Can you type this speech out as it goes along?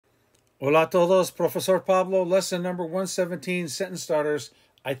Hola a todos, Profesor Pablo, lesson number 117, sentence starters.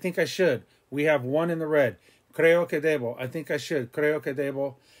 I think I should. We have one in the red. Creo que debo. I think I should. Creo que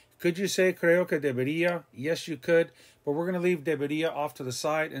debo. Could you say creo que debería? Yes, you could, but we're going to leave debería off to the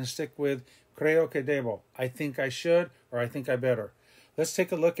side and stick with creo que debo. I think I should, or I think I better. Let's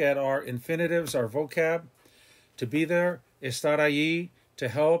take a look at our infinitives, our vocab. To be there, estar allí, to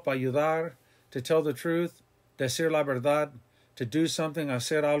help, ayudar, to tell the truth, decir la verdad, to do something,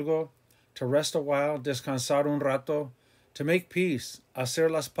 hacer algo, to rest a while, descansar un rato, to make peace,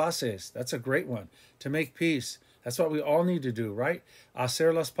 hacer las paces. That's a great one. To make peace. That's what we all need to do, right?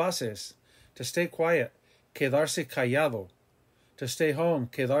 Hacer las paces. To stay quiet, quedarse callado. To stay home,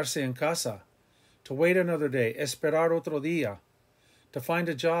 quedarse en casa. To wait another day, esperar otro día. To find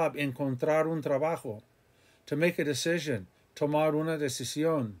a job, encontrar un trabajo. To make a decision, tomar una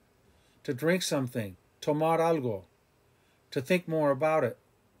decisión. To drink something, tomar algo. To think more about it,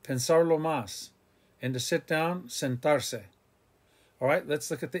 pensarlo más. And to sit down, sentarse. All right,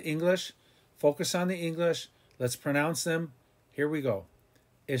 let's look at the English. Focus on the English. Let's pronounce them. Here we go.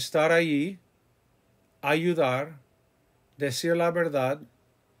 Estar allí, ayudar, decir la verdad,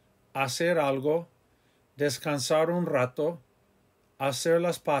 hacer algo, descansar un rato, hacer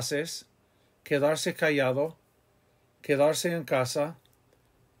las paces, quedarse callado, quedarse en casa,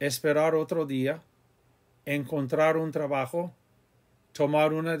 esperar otro día, encontrar un trabajo,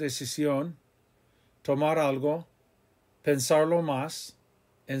 tomar una decisión, tomar algo, pensarlo más,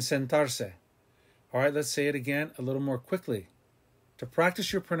 and sentarse. All right, let's say it again a little more quickly. To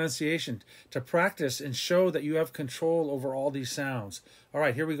practice your pronunciation, to practice and show that you have control over all these sounds. All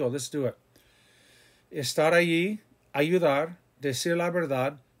right, here we go. Let's do it. Estar allí, ayudar, decir la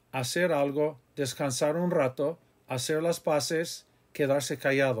verdad, hacer algo, descansar un rato, hacer las paces, quedarse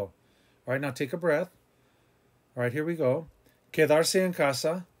callado. All right, now take a breath. All right, here we go. Quedarse en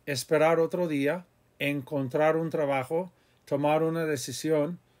casa, esperar otro día, encontrar un trabajo, tomar una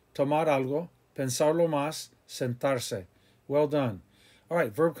decisión, tomar algo, pensarlo más, sentarse. Well done. All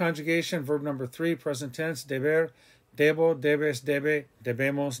right, verb conjugation, verb number 3, present tense, deber, debo, debes, debe,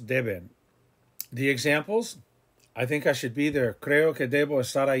 debemos, deben. The examples, I think I should be there. Creo que debo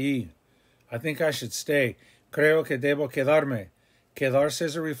estar allí. I think I should stay. Creo que debo quedarme. Quedarse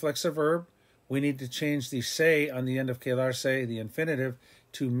is a reflexive verb. We need to change the se on the end of quedarse, the infinitive,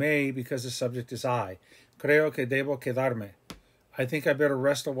 to may because the subject is I. Creo que debo quedarme. I think I better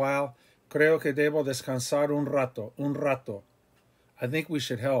rest a while. Creo que debo descansar un rato, un rato. I think we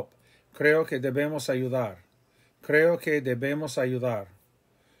should help. Creo que debemos ayudar. Creo que debemos ayudar.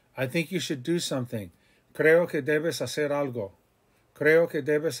 I think you should do something. Creo que debes hacer algo. Creo que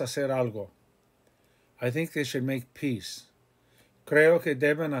debes hacer algo. I think they should make peace. Creo que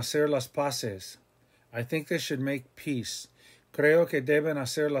deben hacer las paces. I think they should make peace. Creo que deben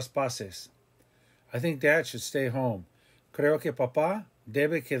hacer las paces. I think Dad should stay home. Creo que papá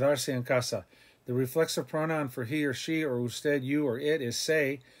debe quedarse en casa. The reflexive pronoun for he or she or usted, you or it is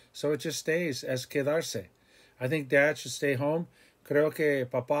se, so it just stays as quedarse. I think Dad should stay home. Creo que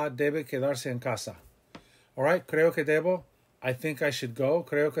papá debe quedarse en casa. All right, creo que debo. I think I should go.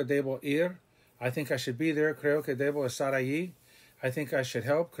 Creo que debo ir. I think I should be there. Creo que debo estar allí. I think I should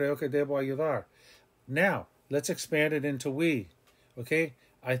help. Creo que debo ayudar. Now, let's expand it into we. Okay?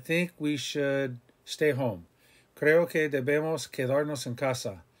 I think we should stay home. Creo que debemos quedarnos en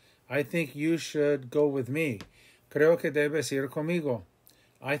casa. I think you should go with me. Creo que debes ir conmigo.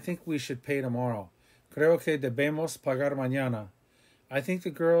 I think we should pay tomorrow. Creo que debemos pagar mañana. I think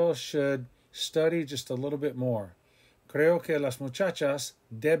the girls should study just a little bit more. Creo que las muchachas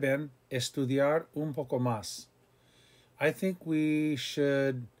deben estudiar un poco más. I think we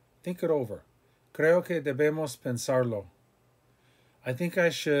should think it over. Creo que debemos pensarlo. I think I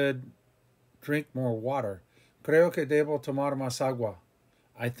should drink more water. Creo que debo tomar más agua.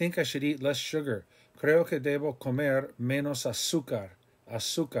 I think I should eat less sugar. Creo que debo comer menos azúcar.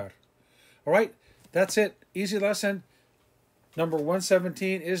 Azúcar. All right, that's it. Easy lesson. Number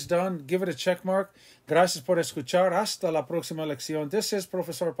 117 is done. Give it a check mark. Gracias por escuchar. Hasta la próxima lección. This is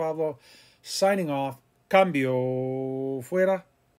Profesor Pablo signing off. Cambio fuera.